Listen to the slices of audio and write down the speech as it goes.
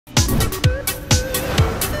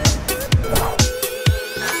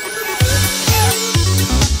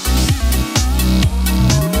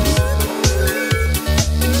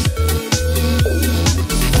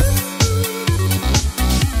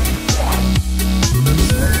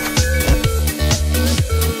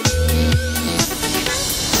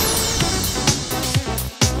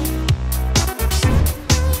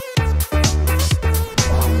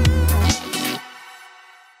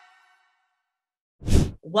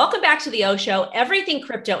Welcome back to the O Show, everything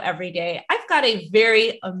crypto every day. I've got a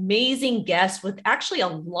very amazing guest with actually a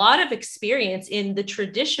lot of experience in the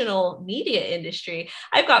traditional media industry.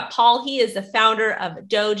 I've got Paul. He is the founder of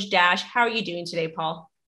Doge Dash. How are you doing today, Paul?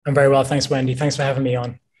 I'm very well. Thanks, Wendy. Thanks for having me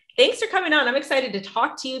on. Thanks for coming on. I'm excited to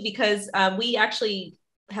talk to you because we actually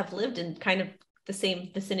have lived in kind of the same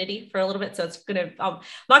vicinity for a little bit. So I'm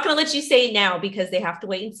not going to let you say now because they have to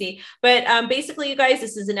wait and see. But basically, you guys,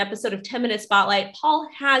 this is an episode of 10-Minute Spotlight. Paul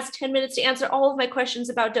has 10 minutes to answer all of my questions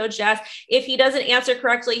about Doge Dash. If he doesn't answer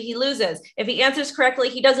correctly, he loses. If he answers correctly,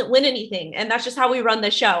 he doesn't win anything. And that's just how we run the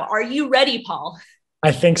show. Are you ready, Paul?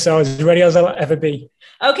 I think so. As ready as I'll ever be.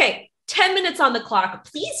 Okay. 10 minutes on the clock.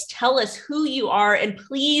 Please tell us who you are, and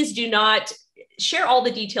please do not share all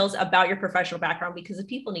the details about your professional background because the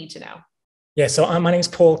people need to know. Yeah, so my name is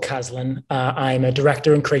Paul Caslin. I'm a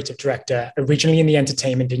director and creative director, originally in the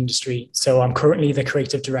entertainment industry. So I'm currently the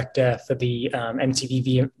creative director for the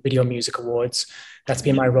MTV Video Music Awards. That's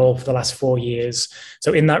been my role for the last 4 years.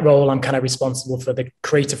 So in that role, I'm kind of responsible for the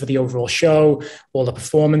creator for the overall show, all the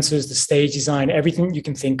performances, the stage design, everything you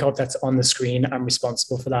can think of that's on the screen. I'm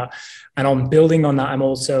responsible for that. And on building on that, I'm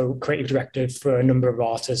also creative director for a number of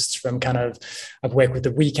artists I've worked with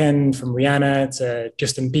The Weeknd, from Rihanna to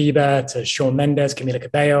Justin Bieber to Shawn Mendes, Camila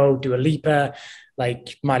Cabello, Dua Lipa,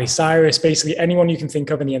 like Miley Cyrus, basically anyone you can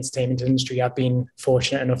think of in the entertainment industry. I've been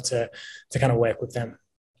fortunate enough to kind of work with them.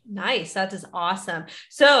 Nice. That is awesome.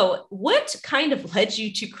 So what kind of led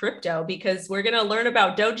you to crypto? Because we're going to learn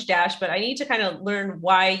about Doge Dash, but I need to kind of learn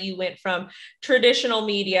why you went from traditional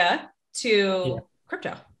media to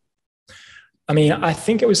crypto. I mean, I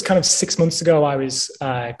think it was kind of 6 months ago.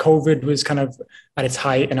 COVID was kind of at its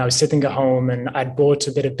height and I was sitting at home and I'd bought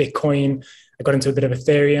a bit of Bitcoin. I got into a bit of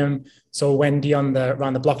Ethereum. So Wendy around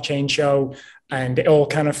the blockchain show, and it all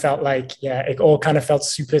kind of felt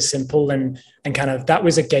super simple and kind of that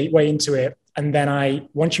was a gateway into it. And then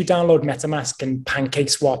once you download MetaMask and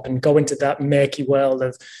PancakeSwap and go into that murky world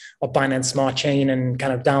of Binance Smart Chain and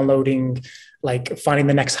kind of downloading, like finding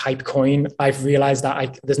the next hype coin, I've realized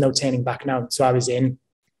that there's no turning back now. So I was in,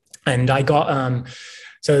 and I got,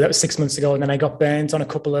 so that was 6 months ago. And then I got burnt on a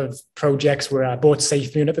couple of projects where I bought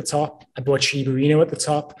SafeMoon at the top. I bought Shiba Inu at the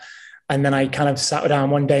top. And then I kind of sat down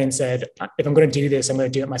one day and said, if I'm going to do this, I'm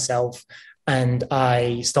going to do it myself. And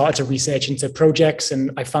I started to research into projects,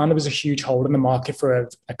 and I found there was a huge hole in the market for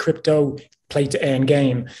a crypto play to earn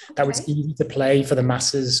game that was easy to play for the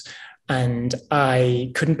masses. And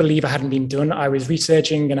I couldn't believe it hadn't been done. I was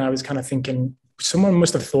researching and I was kind of thinking, someone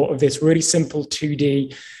must have thought of this really simple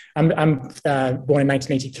 2D. I'm born in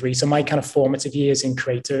 1983, so my kind of formative years in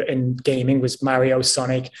gaming was Mario,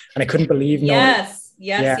 Sonic, and I couldn't believe Yes.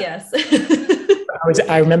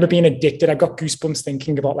 I remember being addicted. I got goosebumps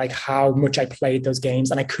thinking about like how much I played those games.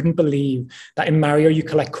 And I couldn't believe that in Mario, you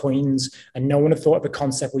collect coins, and no one had thought of a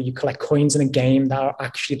concept where you collect coins in a game that are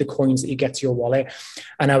actually the coins that you get to your wallet.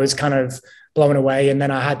 And I was kind of blown away. And then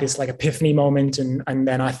I had this like epiphany moment. And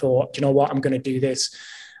then I thought, you know what, I'm going to do this.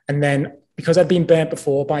 And then because I'd been burnt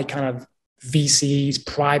before by kind of VCs,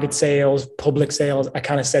 private sales, public sales, I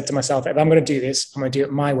kind of said to myself, if I'm going to do this, I'm going to do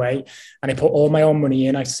it my way. And I put all my own money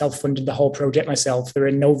in. I self-funded the whole project myself. There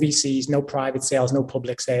are no VCs, no private sales, no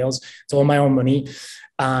public sales. It's all my own money.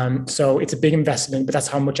 So it's a big investment, but that's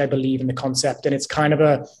how much I believe in the concept. And it's kind of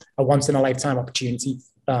a once in a lifetime opportunity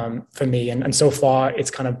for me. And so far, it's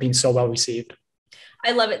kind of been so well received.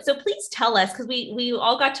 I love it. So please tell us, because we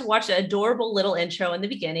all got to watch an adorable little intro in the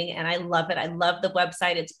beginning, and I love it. I love the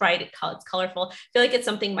website. It's bright, it's colorful. I feel like it's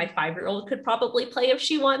something my 5-year-old could probably play if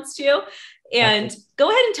she wants to. And go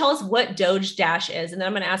ahead and tell us what Doge Dash is, and then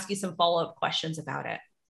I'm going to ask you some follow-up questions about it.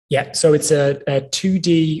 Yeah, so it's a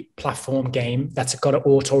 2D platform game that's got an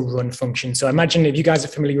auto run function. So imagine if you guys are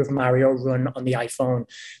familiar with Mario Run on the iPhone,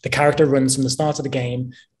 the character runs from the start of the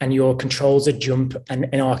game and your controls are jump and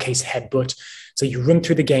in our case, headbutt. So you run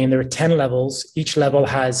through the game. There are 10 levels. Each level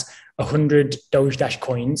has 100 Doge Dash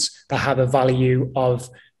coins that have a value of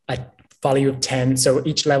 10. So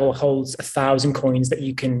each level holds 1,000 coins that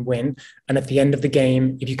you can win. And at the end of the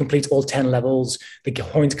game, if you complete all 10 levels, the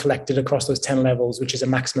coins collected across those 10 levels, which is a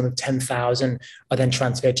maximum of 10,000, are then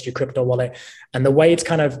transferred to your crypto wallet. And the way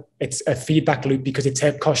it's a feedback loop because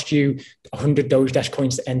it costs you 100 Doge Dash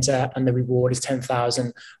coins to enter and the reward is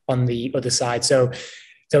 10,000 on the other side. So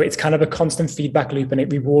it's kind of a constant feedback loop, and it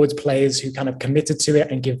rewards players who kind of committed to it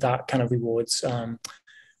and give that kind of rewards.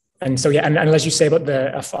 And so, yeah, and as you say about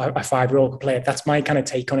a 5-year-old player, that's my kind of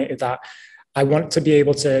take on it, is that I want to be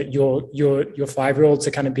able to, your 5-year-old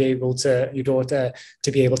to kind of be able to, your daughter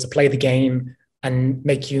to be able to play the game and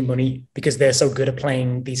make you money because they're so good at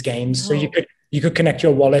playing these games. So you could connect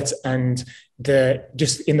your wallet and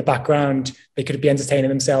just in the background, they could be entertaining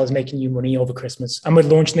themselves, making you money over Christmas. And we're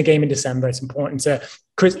launching the game in December. It's important to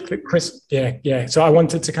yeah. So I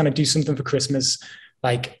wanted to kind of do something for Christmas,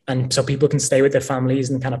 and so people can stay with their families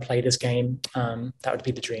and kind of play this game. That would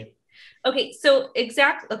be the dream. Okay, so I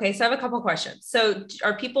have a couple of questions. So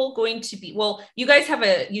are people going to be, well, you guys have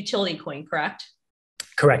a utility coin, correct?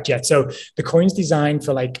 Correct, yeah. So the coin's designed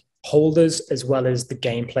for holders as well as the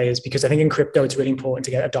game players, because I think in crypto it's really important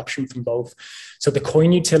to get adoption from both. So the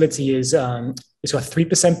coin utility is it's got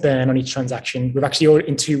 3% burn on each transaction. We've actually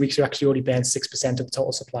in 2 weeks already burned 6% of the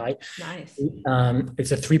total supply. Nice.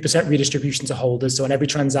 It's a 3% redistribution to holders. So on every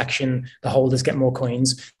transaction, the holders get more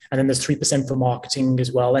coins. And then there's 3% for marketing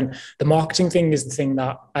as well. And the marketing thing is the thing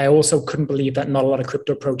that I also couldn't believe that not a lot of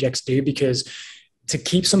crypto projects do, because to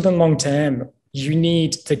keep something long term, you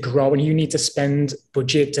need to grow and you need to spend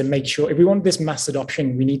budget to make sure if we want this mass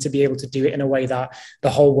adoption, we need to be able to do it in a way that the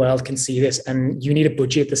whole world can see this. And you need a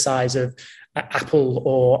budget the size of Apple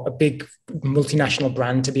or a big multinational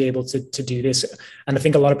brand to be able to do this. And I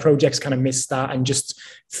think a lot of projects kind of miss that and just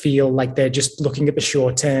feel like they're just looking at the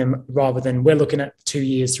short term rather than we're looking at 2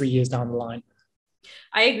 years, 3 years down the line.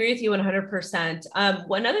 I agree with you 100%.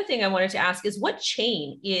 One other thing I wanted to ask is, what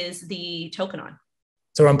chain is the token on?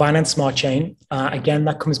 So we're on Binance Smart Chain. Again,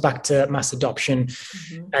 that comes back to mass adoption.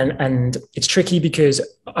 Mm-hmm. And it's tricky because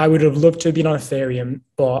I would have loved to have been on Ethereum,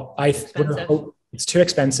 but it's too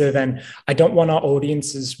expensive. And I don't want our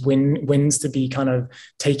audience's wins to be kind of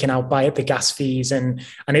taken out by the gas fees. And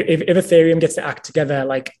if Ethereum gets to act together,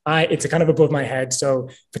 it's kind of above my head. So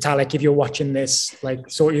Vitalik, if you're watching this,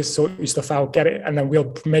 sort your stuff out, get it. And then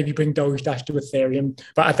we'll maybe bring Doge Dash to Ethereum.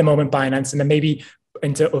 But at the moment, Binance, and then maybe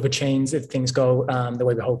into other chains if things go the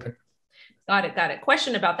way we're hoping. Got it.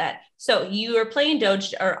 Question about that. So you are playing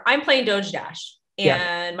I'm playing Doge Dash,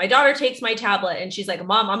 and my daughter takes my tablet and she's like,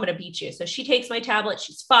 Mom, I'm going to beat you. So she takes my tablet.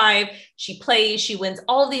 She's 5. She plays. She wins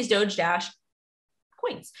all of these Doge Dash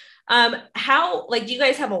coins. How, do you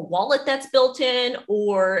guys have a wallet that's built in,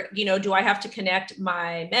 or, do I have to connect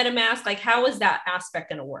my MetaMask? How is that aspect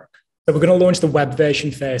going to work? So we're going to launch the web version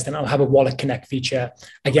first, and I'll have a wallet connect feature.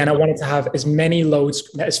 Again, I wanted to have as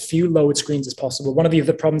few load screens as possible. One of the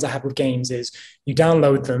other problems I have with games is you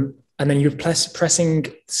download them and then you're pressing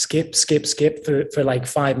skip for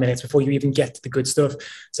 5 minutes before you even get to the good stuff.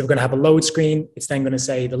 So we're going to have a load screen. It's then going to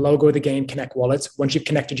say the logo of the game, connect wallet. Once you've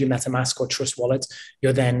connected your MetaMask or Trust wallet,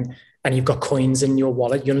 and you've got coins in your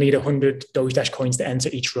wallet, you'll need 100 Doge Dash coins to enter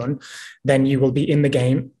each run. Then you will be in the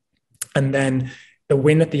game. And then the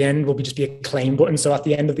win at the end will just be a claim button. So at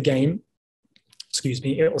the end of the game,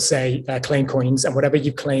 it will say claim coins, and whatever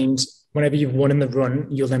you've claimed, whenever you've won in the run,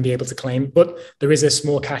 you'll then be able to claim. But there is a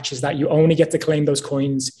small catch, is that you only get to claim those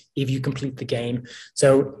coins if you complete the game.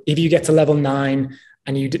 So if you get to level 9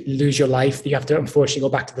 and you lose your life, you have to unfortunately go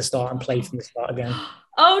back to the start and play from the start again.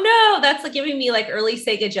 Oh no, that's giving me early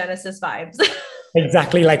Sega Genesis vibes.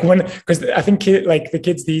 Exactly. Because I think the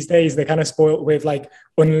kids these days, they're kind of spoiled with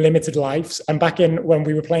unlimited lives. And back in when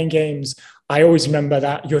we were playing games, I always remember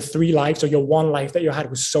that your 3 lives or your 1 life that you had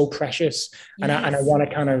was so precious. Yes. And I want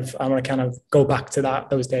to kind of go back to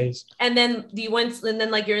those days. And then you're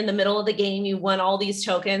in the middle of the game, you won all these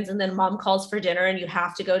tokens, and then Mom calls for dinner and you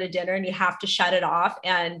have to go to dinner and you have to shut it off.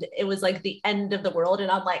 And it was the end of the world.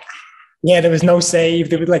 And I'm like, yeah, there was no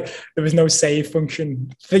save. There was no save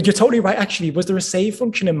function. You're totally right. Actually, was there a save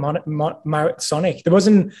function in Sonic? There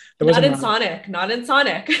wasn't. Not in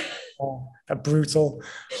Sonic. Oh, brutal.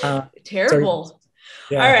 Terrible. So,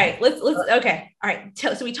 yeah. All right. Let's. Okay. All right.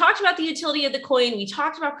 So we talked about the utility of the coin. We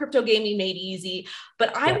talked about crypto gaming made easy.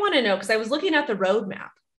 But I want to know, because I was looking at the roadmap.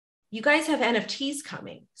 You guys have NFTs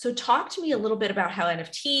coming. So talk to me a little bit about how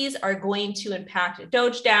NFTs are going to impact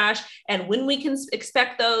Doge Dash and when we can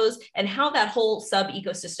expect those and how that whole sub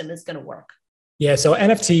ecosystem is going to work. Yeah, so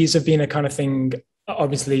NFTs have been a kind of thing.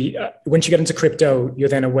 Obviously, once you get into crypto, you're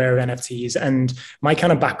then aware of NFTs. And my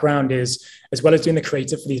kind of background is, as well as doing the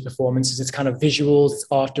creative for these performances, it's kind of visuals, it's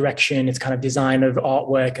art direction, it's kind of design of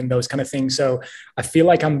artwork and those kind of things. So I feel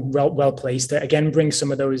like I'm well placed to, again, bring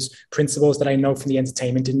some of those principles that I know from the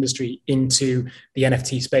entertainment industry into the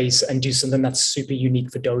NFT space and do something that's super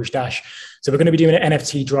unique for Doge Dash. So we're going to be doing an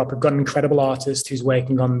NFT drop. We've got an incredible artist who's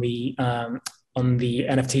working on the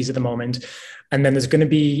NFTs at the moment. And then there's going to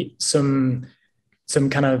be some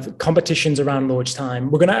kind of competitions around launch time.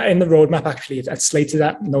 We're going to, in the roadmap, actually, it's slated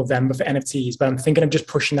at November for NFTs, but I'm thinking of just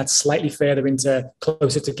pushing that slightly further into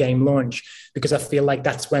closer to game launch, because I feel like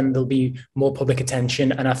that's when there'll be more public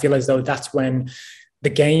attention. And I feel as though that's when the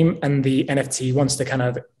game and the NFT wants to kind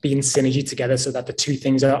of be in synergy together so that the two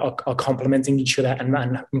things are complementing each other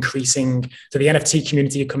and increasing. So the NFT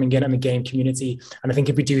community are coming in and the game community. And I think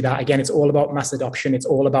if we do that, again, it's all about mass adoption. It's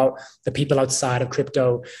all about the people outside of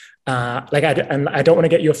crypto. I don't want to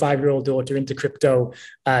get your 5-year-old daughter into crypto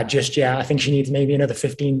just yet. I think she needs maybe another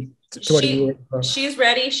 15 to 20 years. She's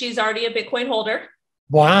ready. She's already a Bitcoin holder.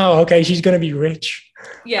 Wow. Okay. She's going to be rich.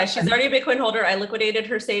 Yeah, she's already a Bitcoin holder. I liquidated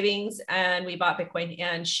her savings and we bought Bitcoin,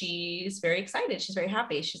 and she's very excited. She's very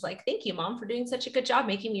happy. She's like, "Thank you, Mom, for doing such a good job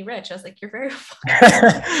making me rich." I was like, "You're very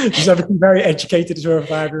fun." She's obviously very educated to a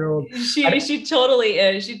 5-year-old. She totally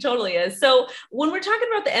is. She totally is. So when we're talking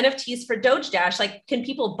about the NFTs for Doge Dash, like, can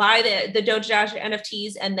people buy the Doge Dash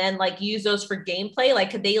NFTs and then like use those for gameplay? Like,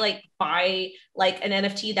 could they like buy like an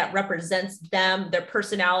NFT that represents them, their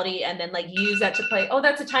personality, and then like use that to play? Oh,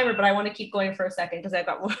 that's a timer, but I want to keep going for a second because I've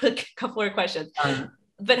got a couple more questions.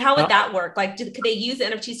 But how would that work? Like, could they use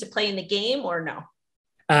NFTs to play in the game or no?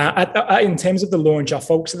 In terms of the launch, our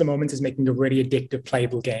focus at the moment is making a really addictive,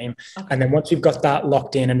 playable game. Okay. And then once we've got that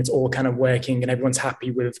locked in and it's all kind of working and everyone's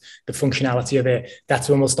happy with the functionality of it, that's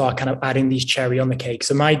when we'll start kind of adding these cherry on the cake.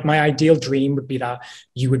 So my ideal dream would be that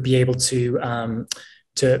you would be able to buy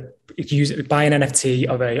an NFT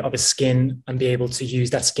of a skin and be able to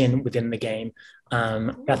use that skin within the game.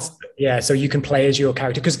 So you can play as your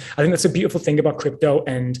character, because I think that's a beautiful thing about crypto.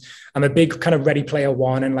 And I'm a big kind of Ready Player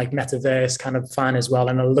One and like metaverse kind of fan as well.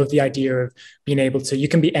 And I love the idea of being able to, you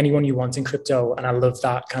can be anyone you want in crypto. And I love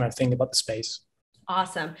that kind of thing about the space.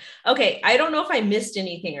 Awesome. Okay. I don't know if I missed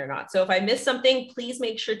anything or not. So if I missed something, please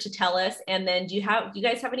make sure to tell us. And then do you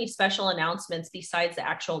guys have any special announcements besides the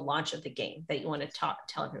actual launch of the game that you want to tell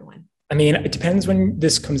everyone? I mean, it depends when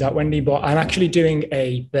this comes out, Wendy, but I'm actually doing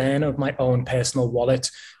a burn of my own personal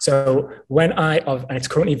wallet. So and it's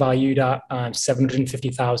currently valued at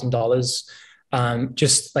 $750,000.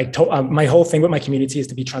 Just like my whole thing with my community is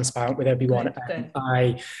to be transparent with everyone. Good.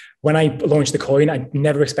 When I launched the coin, I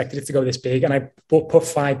never expected it to go this big, and I put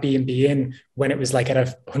 5 BNB in when it was like at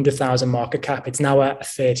a 100,000 market cap. It's now at a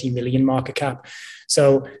 30 million market cap.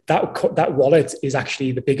 So that wallet is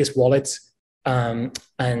actually the biggest wallet.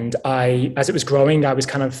 And as it was growing, I was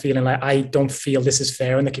kind of feeling like, I don't feel this is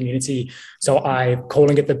fair in the community. So I'm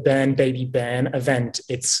calling it the Burn Baby Burn event.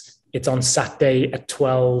 It's on Saturday at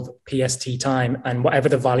 12 PST time. And whatever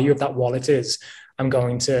the value of that wallet is, I'm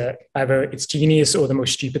going to it's genius or the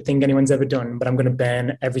most stupid thing anyone's ever done, but I'm going to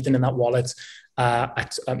burn everything in that wallet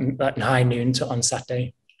at high noon on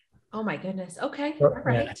Saturday. Oh my goodness. Okay. All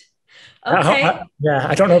right. Yeah. Okay.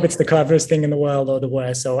 I don't know if it's the cleverest thing in the world or the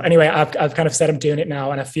worst. So anyway, I've kind of said I'm doing it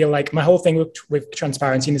now. And I feel like my whole thing with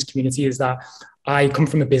transparency in this community is that I come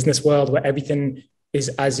from a business world where everything is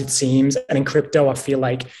as it seems. And in crypto, I feel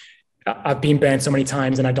like I've been burned so many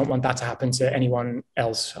times and I don't want that to happen to anyone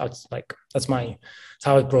else. That's how I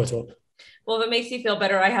was brought up. Well, if it makes you feel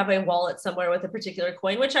better, I have a wallet somewhere with a particular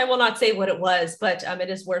coin, which I will not say what it was, but it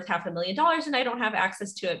is worth $500,000 and I don't have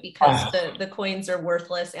access to it because the coins are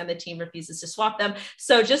worthless and the team refuses to swap them.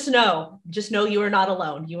 So just know you are not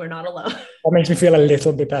alone. You are not alone. That makes me feel a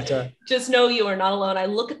little bit better. Just know you are not alone. I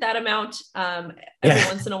look at that amount every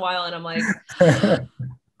once in a while and I'm like,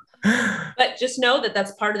 but just know that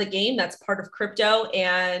that's part of the game. That's part of crypto.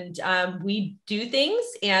 And we do things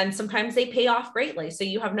and sometimes they pay off greatly. So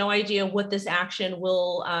you have no idea what this action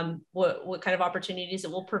will, what kind of opportunities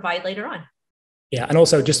it will provide later on. Yeah. And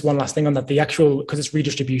also just one last thing on that, because it's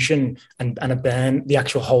redistribution and a burn, the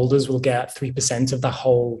actual holders will get 3% of the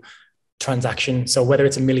whole transaction. So whether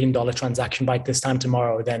it's $1 million transaction by this time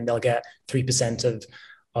tomorrow, then they'll get 3%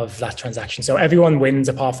 of that transaction. So everyone wins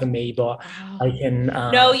apart from me, but wow. I can...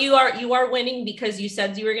 No, you are winning because you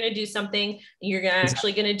said you were going to do something. You're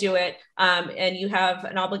actually going to do it. And you have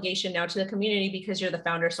an obligation now to the community because you're the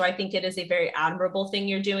founder. So I think it is a very admirable thing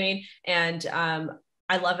you're doing. And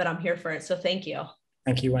I love it. I'm here for it. So thank you.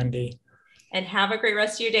 Thank you, Wendy. And have a great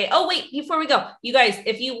rest of your day. Oh, wait, before we go, you guys,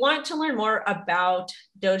 if you want to learn more about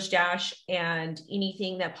Doge Dash and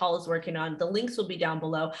anything that Paul is working on, the links will be down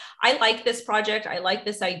below. I like this project. I like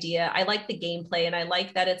this idea. I like the gameplay and I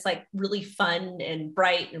like that it's like really fun and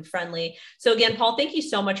bright and friendly. So again, Paul, thank you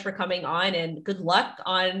so much for coming on and good luck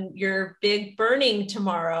on your big burning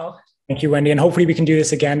tomorrow. Thank you, Wendy. And hopefully we can do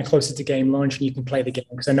this again closer to game launch and you can play the game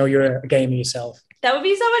because I know you're a gamer yourself. That would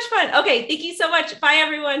be so much fun. Okay. Thank you so much. Bye,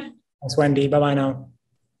 everyone. Thanks, Wendy. Bye-bye now.